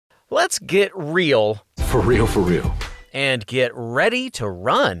Let's get real. For real, for real. And get ready to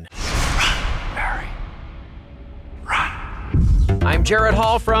run. I'm Jared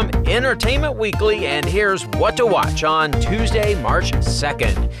Hall from Entertainment Weekly, and here's what to watch on Tuesday, March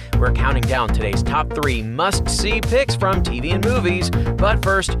 2nd. We're counting down today's top 3 must-see picks from TV and movies, but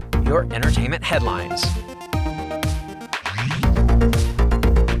first, your entertainment headlines.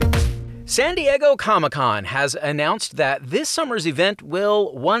 San Diego Comic-Con has announced that this summer's event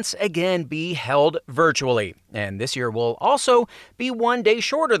will once again be held virtually. And this year will also be 1 day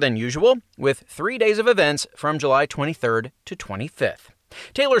shorter than usual, with 3 days of events from July 23rd to 25th.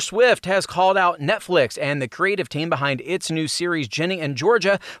 Taylor Swift has called out Netflix and the creative team behind its new series Ginny and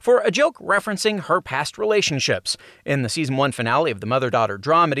Georgia for a joke referencing her past relationships. In the season 1 finale of the mother-daughter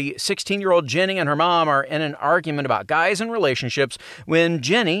dramedy, 16-year-old Ginny and her mom are in an argument about guys and relationships when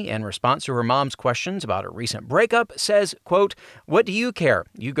Ginny, in response to her mom's questions about a recent breakup, says, quote, "What do you care?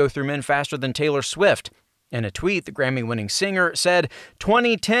 You go through men faster than Taylor Swift." In a tweet, the Grammy-winning singer said,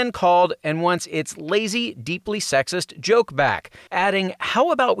 2010 called and wants its lazy, deeply sexist joke back, adding,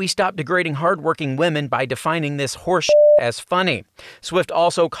 "How about we stop degrading hardworking women by defining this horse as funny?" Swift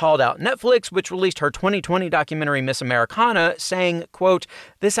also called out Netflix, which released her 2020 documentary Miss Americana, saying, quote,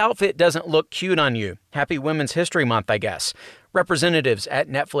 "This outfit doesn't look cute on you. Happy Women's History Month, I guess." Representatives at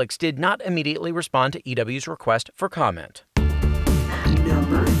Netflix did not immediately respond to EW's request for comment.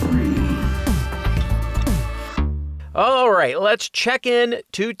 Number 3. All right, let's check in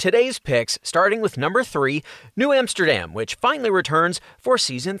to today's picks, starting with number 3, New Amsterdam, which finally returns for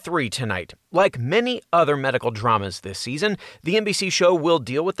season 3 tonight. Like many other medical dramas this season, the NBC show will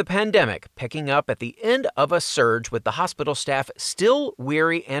deal with the pandemic, picking up at the end of a surge with the hospital staff still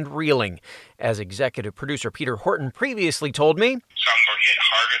weary and reeling. As executive producer Peter Horton previously told me, some were hit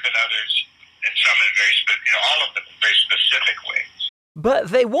harder than others, and some in all of them in very specific ways. But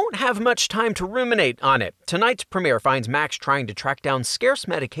they won't have much time to ruminate on it. Tonight's premiere finds Max trying to track down scarce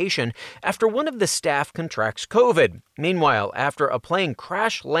medication after one of the staff contracts COVID. Meanwhile, after a plane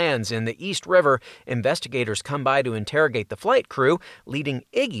crash lands in the East River, investigators come by to interrogate the flight crew, leading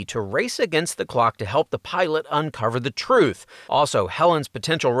Iggy to race against the clock to help the pilot uncover the truth. Also, Helen's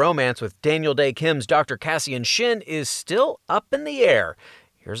potential romance with Daniel Day Kim's Dr. Cassian Shin is still up in the air.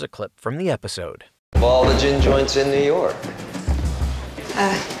 Here's a clip from the episode. Of all the gin joints in New York.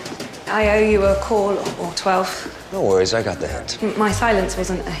 I owe you a call or 12. No worries, I got the hint. My silence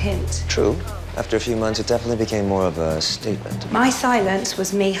wasn't a hint. True. After a few months, it definitely became more of a statement. My silence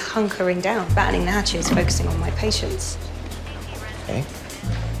was me hunkering down, battening the hatches, focusing on my patients. Okay.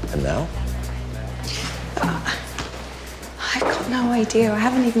 And now? I've got no idea. I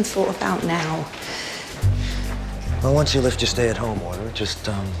haven't even thought about now. Well, once you lift your stay-at-home order, just,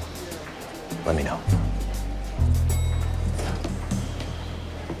 let me know.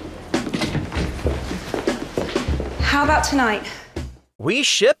 How about tonight? We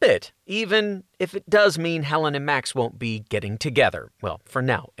ship it, even if it does mean Helen and Max won't be getting together. Well, for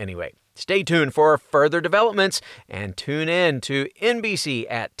now, anyway. Stay tuned for further developments and tune in to NBC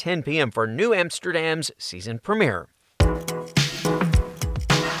at 10 p.m. for New Amsterdam's season premiere.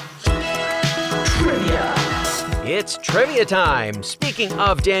 Trivia. It's trivia time. Speaking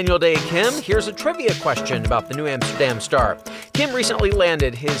of Daniel Day Kim, here's a trivia question about the New Amsterdam star. Kim recently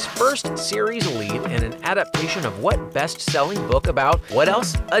landed his first series lead in an adaptation of what best-selling book about, what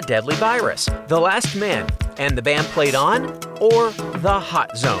else? A deadly virus. The Last Man, and the band played on, or The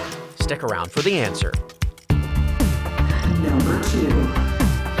Hot Zone? Stick around for the answer. Number 2.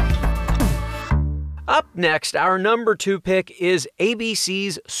 Up next, our number 2 pick is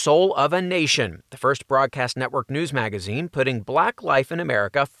ABC's Soul of a Nation, the first broadcast network news magazine putting Black life in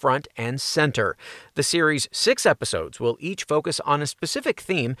America front and center. The series' 6 episodes will each focus on a specific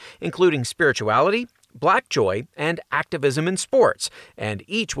theme, including spirituality, Black joy, and activism in sports, and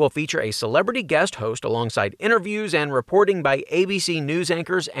each will feature a celebrity guest host alongside interviews and reporting by ABC News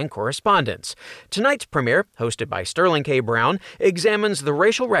anchors and correspondents. Tonight's premiere, hosted by Sterling K. Brown, examines the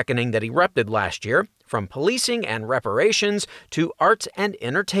racial reckoning that erupted last year, from policing and reparations to arts and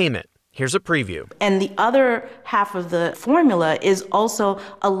entertainment. Here's a preview. And the other half of the formula is also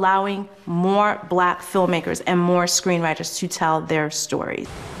allowing more Black filmmakers and more screenwriters to tell their stories.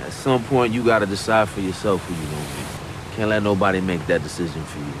 At some point, you got to decide for yourself who you're going to be. Can't let nobody make that decision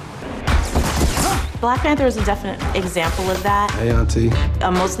for you. Black Panther is a definite example of that. Hey, Auntie.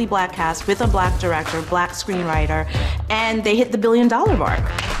 A mostly Black cast with a Black director, Black screenwriter, and they hit the $1 billion mark.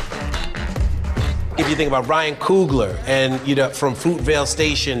 If you think about Ryan Coogler and, from Fruitvale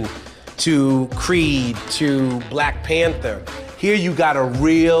Station to Creed to Black Panther, here you got a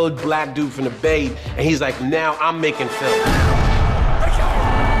real Black dude from the Bay, and he's like, now I'm making film.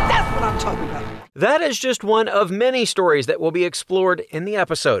 That's That is just one of many stories that will be explored in the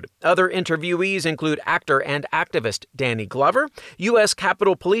episode. Other interviewees include actor and activist Danny Glover, U.S.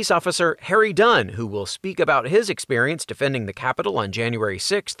 Capitol Police Officer Harry Dunn, who will speak about his experience defending the Capitol on January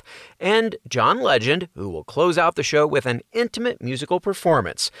 6th, and John Legend, who will close out the show with an intimate musical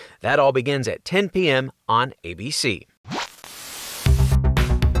performance. That all begins at 10 p.m. on ABC.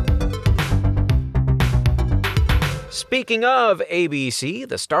 Speaking of ABC,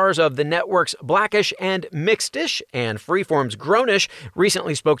 the stars of the networks Blackish and Mixedish and Freeform's Grownish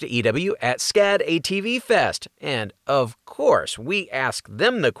recently spoke to EW at SCAD ATV Fest. And, of course, we asked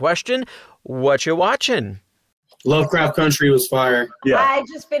them the question, what you watching? Lovecraft Country was fire. Yeah. I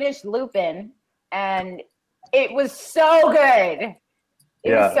just finished Lupin, and it was so good.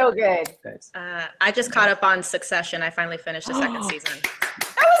 It was so good. I just caught up on Succession. I finally finished the second season.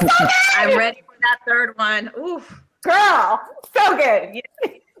 That was so good! I'm ready for that third one. Oof. Girl, so good.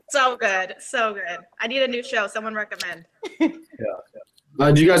 So good. So good. I need a new show. Someone recommend. Did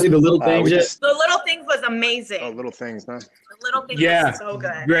you guys see The Little Things yet? The Little Things was amazing. Oh, Little Things, huh? The Little Things was so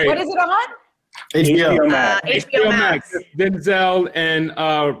good. Great. What is it on? HBO Max. HBO Max. Denzel and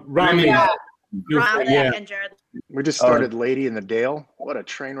Rami. Rami and Jared. We just started Lady in the Dale. What a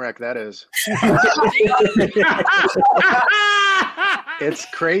train wreck that is. It's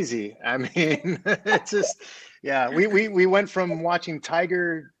crazy. I mean, it's just... Yeah, we went from watching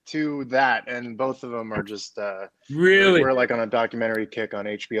Tiger to that, and both of them are just really. We're like on a documentary kick on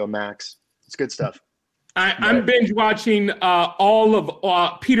HBO Max. It's good stuff. I'm binge watching all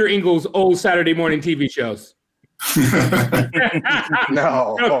of Peter Ingalls' old Saturday morning TV shows.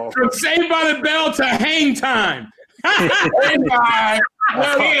 No, from Saved by the Bell to Hang Time. Hang Time.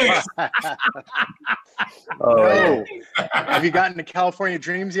 No. Have you gotten to California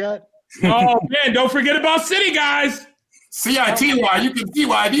Dreams yet? Oh man, don't forget about City Guys. C-I-T-Y, you can see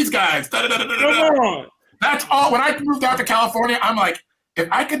why these guys. Come on. That's all. When I moved out to California, I'm like, if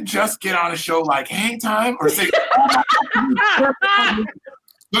I could just get on a show like Hang Time or say,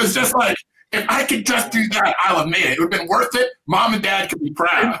 it's just like, if I could just do that, I'll have made it. It would have been worth it. Mom and Dad could be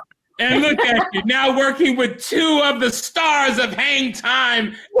proud. And look at you, now working with two of the stars of Hang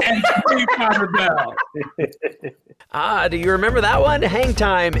Time and Saved by the Bell. Do you remember that one? Hang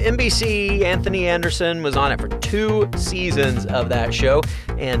Time. NBC, Anthony Anderson was on it for 2 seasons of that show.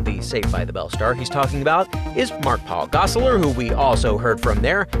 And the Saved by the Bell star he's talking about is Mark Paul Gosselaar, who we also heard from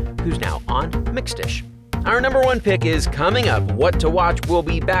there, who's now on Mixedish. Our number 1 pick is coming up. What to Watch will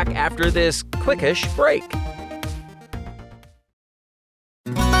be back after this quickish break.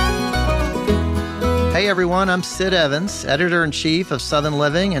 Hey everyone, I'm Sid Evans, editor-in-chief of Southern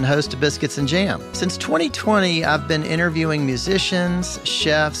Living and host of Biscuits and Jam. Since 2020, I've been interviewing musicians,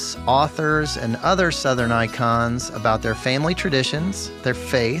 chefs, authors, and other Southern icons about their family traditions, their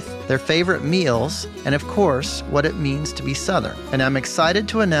faith, their favorite meals, and of course, what it means to be Southern. And I'm excited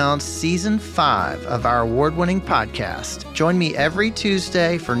to announce Season 5 of our award-winning podcast. Join me every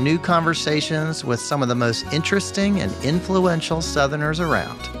Tuesday for new conversations with some of the most interesting and influential Southerners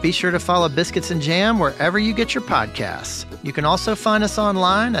around. Be sure to follow Biscuits and Jam wherever you get your podcasts. You can also find us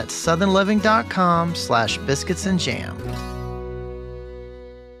online at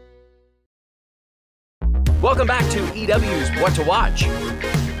southernliving.com/biscuitsandjam. Welcome back to EW's What to Watch.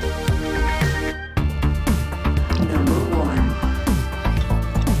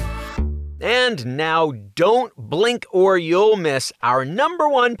 And now, don't blink or you'll miss our number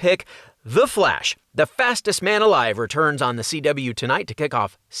 1 pick, The Flash. The Fastest Man Alive returns on the CW tonight to kick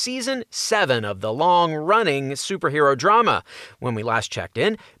off Season 7 of the long-running superhero drama. When we last checked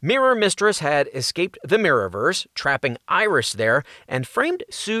in, Mirror Mistress had escaped the Mirrorverse, trapping Iris there, and framed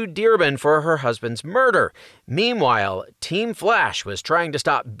Sue Dearborn for her husband's murder. Meanwhile, Team Flash was trying to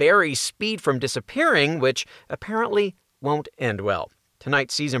stop Barry Speed from disappearing, which apparently won't end well.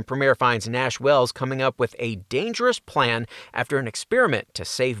 Tonight's season premiere finds Nash Wells coming up with a dangerous plan after an experiment to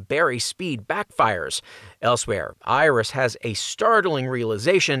save Barry Speed backfires. Elsewhere, Iris has a startling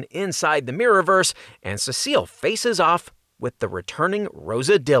realization inside the Mirrorverse, and Cecile faces off with the returning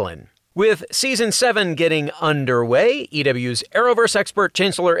Rosa Dillon. With Season 7 getting underway, EW's Arrowverse expert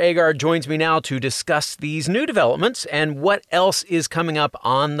Chancellor Agard joins me now to discuss these new developments and what else is coming up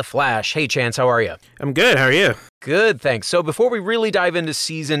on The Flash. Hey, Chance, how are you? I'm good. How are you? Good, thanks. So before we really dive into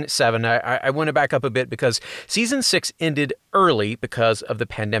Season 7, I want to back up a bit because Season 6 ended early because of the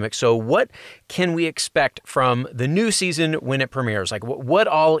pandemic. So what can we expect from the new season when it premieres? Like, what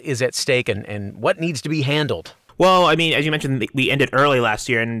all is at stake and what needs to be handled? Well, I mean, as you mentioned, we ended early last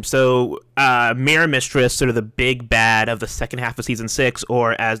year, and so Mirror Mistress, sort of the big bad of the second half of Season 6,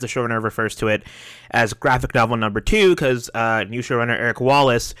 or as the showrunner refers to it, as graphic novel number 2, because new showrunner Eric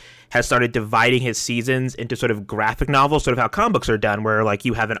Wallace has started dividing his seasons into sort of graphic novels, sort of how comic books are done, where like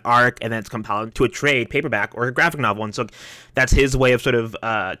you have an arc and then it's compiled into a trade paperback or a graphic novel. And so that's his way of sort of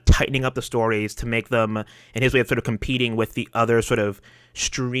tightening up the stories to make them, and his way of sort of competing with the other sort of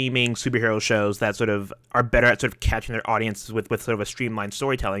streaming superhero shows that sort of are better at sort of catching their audiences with sort of a streamlined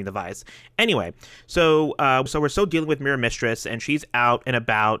storytelling device. Anyway, so we're still dealing with Mirror Mistress, and she's out and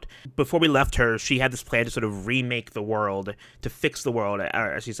about. Before we left her, she had this plan to sort of remake the world, to fix the world,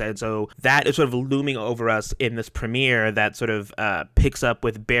 as she said. So that is sort of looming over us in this premiere that sort of picks up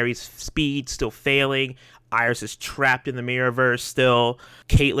with Barry's speed still failing. Iris is trapped in the Mirrorverse still.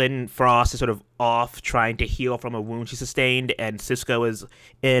 Caitlin Frost is sort of off trying to heal from a wound she sustained, and Cisco is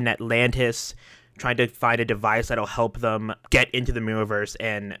in Atlantis trying to find a device that'll help them get into the Mirrorverse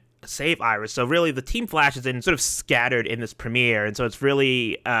and save Iris. So really the Team Flash is in sort of scattered in this premiere, and so it's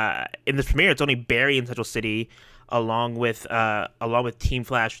really in this premiere it's only Barry in Central City along with Team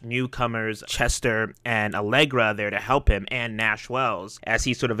Flash newcomers Chester and Allegra there to help him, and Nash Wells, as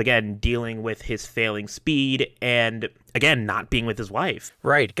he's sort of, again, dealing with his failing speed and, again, not being with his wife.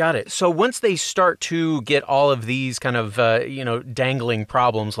 Right, got it. So once they start to get all of these kind of, dangling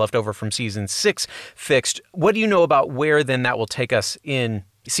problems left over from Season 6 fixed, what do you know about where then that will take us in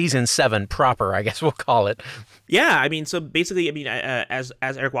Season 7 proper, I guess we'll call it? Yeah, I mean, so basically, as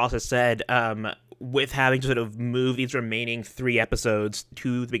Eric Wallace has said, with having to sort of move these remaining 3 episodes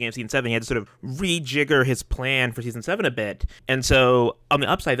to the beginning of Season 7, he had to sort of rejigger his plan for Season 7 a bit. And so, on the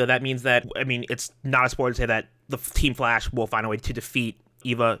upside, though, that means that, it's not a spoiler to say that the Team Flash will find a way to defeat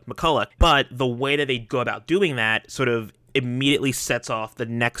Eva McCulloch, but the way that they go about doing that sort of immediately sets off the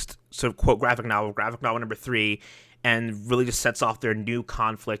next sort of, quote, graphic novel number 3, and really just sets off their new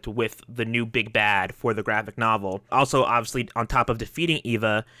conflict with the new big bad for the graphic novel. Also, obviously, on top of defeating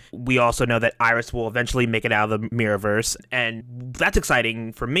Eva, we also know that Iris will eventually make it out of the Mirrorverse, and that's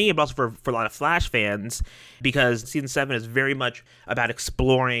exciting for me, but also for a lot of Flash fans, because Season 7 is very much about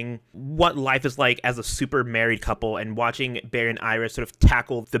exploring what life is like as a super married couple, and watching Barry and Iris sort of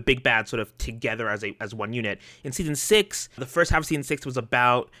tackle the big bad sort of together as one unit. In Season 6, the first half of Season 6 was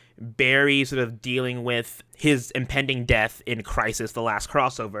about Barry sort of dealing with his impending death in Crisis, the last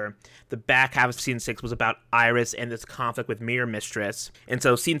crossover. The back half of Season 6 was about Iris and this conflict with Mirror Mistress. And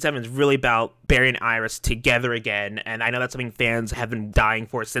so Season 7 is really about Barry and Iris together again, and I know that's something fans have been dying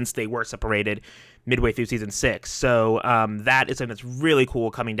for since they were separated midway through Season 6. So that is something that's really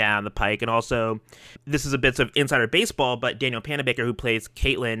cool coming down the pike. And also, this is a bit of insider baseball, but Danielle Panabaker, who plays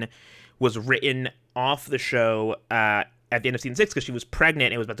Caitlin, was written off the show at the end of Season 6 because she was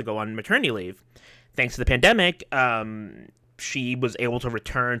pregnant and was about to go on maternity leave. Thanks to the pandemic, she was able to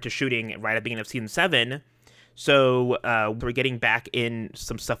return to shooting right at the beginning of Season 7. So we're getting back in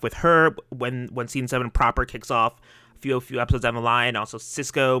some stuff with her when Season 7 proper kicks off a few episodes down the line. Also,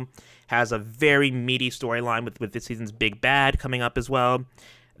 Cisco has a very meaty storyline with this season's big bad coming up as well.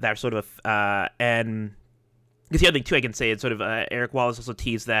 That sort of and the other thing too I can say is sort of Eric Wallace also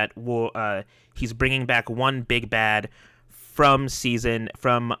teased that he's bringing back one big bad from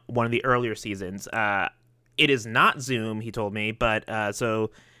one of the earlier seasons. It is not Zoom, he told me, but so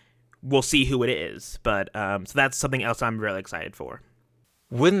we'll see who it is. But so that's something else I'm really excited for.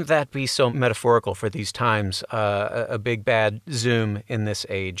 Wouldn't that be so metaphorical for these times? A big bad Zoom in this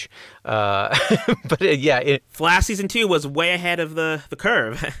age. But yeah. Flash Season 2 was way ahead of the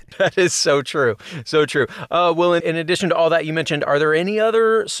curve. That is so true. So true. Well, in addition to all that you mentioned, are there any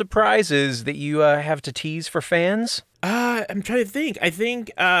other surprises that you have to tease for fans? I'm trying to think. I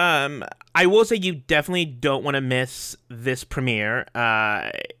think I will say you definitely don't want to miss this premiere.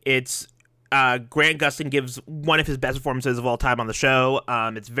 It's Grant Gustin gives one of his best performances of all time on the show.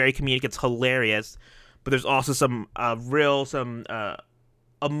 It's very comedic. It's hilarious. But there's also some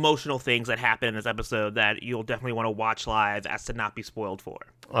emotional things that happen in this episode that you'll definitely want to watch live as to not be spoiled for.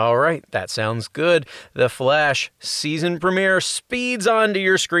 All right, that sounds good. The Flash season premiere speeds onto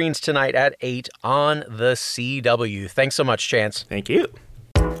your screens tonight at 8 on the CW. Thanks so much, Chance. Thank you.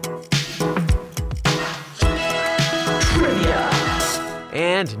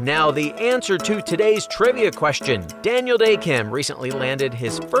 And now the answer to today's trivia question. Daniel Dae Kim recently landed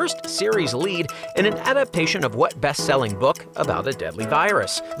his first series lead in an adaptation of what best-selling book about a deadly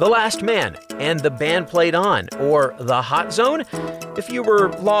virus? The Last Man and the Band Played On, or The Hot Zone? If you were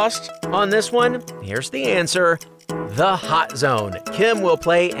lost on this one, here's the answer. The Hot Zone. Kim will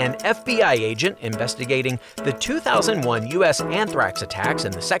play an FBI agent investigating the 2001 U.S. anthrax attacks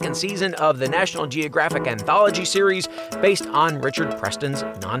in the second season of the National Geographic anthology series based on Richard Preston's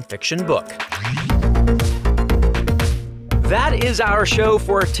nonfiction book. That is our show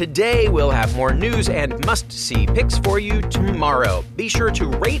for today. We'll have more news and must-see picks for you tomorrow. Be sure to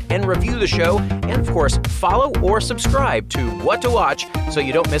rate and review the show, and of course, follow or subscribe to What to Watch so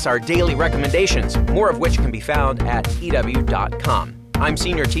you don't miss our daily recommendations, more of which can be found at EW.com. I'm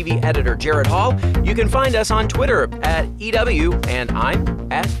Senior TV Editor Jared Hall. You can find us on Twitter at EW, and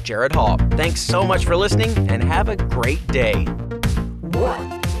I'm at Jared Hall. Thanks so much for listening, and have a great day.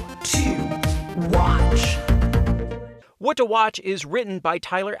 What to Watch. What to Watch is written by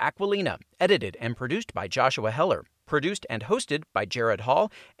Tyler Aquilina, edited and produced by Joshua Heller, produced and hosted by Jared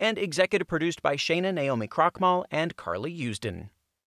Hall, and executive produced by Shayna Naomi Krochmal and Carly Usden.